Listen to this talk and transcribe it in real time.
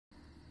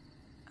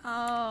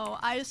Oh,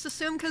 I just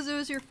assumed because it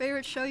was your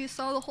favorite show you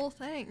saw the whole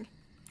thing.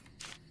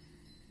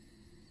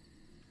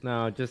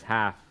 No, just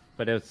half.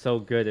 But it was so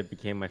good it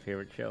became my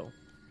favorite show.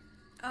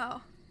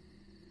 Oh.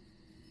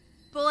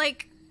 But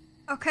like,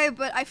 okay,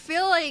 but I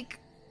feel like,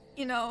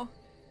 you know,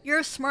 you're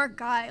a smart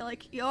guy.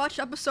 Like, you watch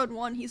episode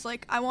 1, he's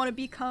like, I want to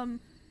become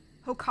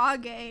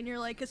Hokage, and you're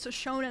like, it's a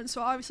shonen,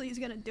 so obviously he's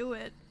gonna do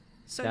it.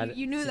 So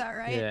you knew that,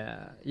 right?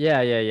 Yeah.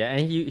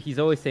 And he's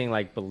always saying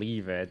like,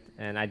 believe it,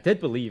 and I did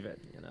believe it,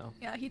 you know.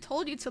 Yeah, he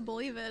told you to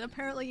believe it.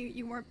 Apparently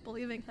you weren't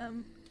believing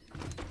him.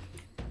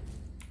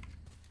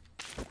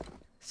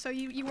 So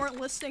you weren't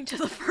listening to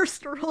the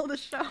first rule of the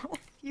show.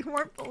 You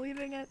weren't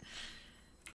believing it.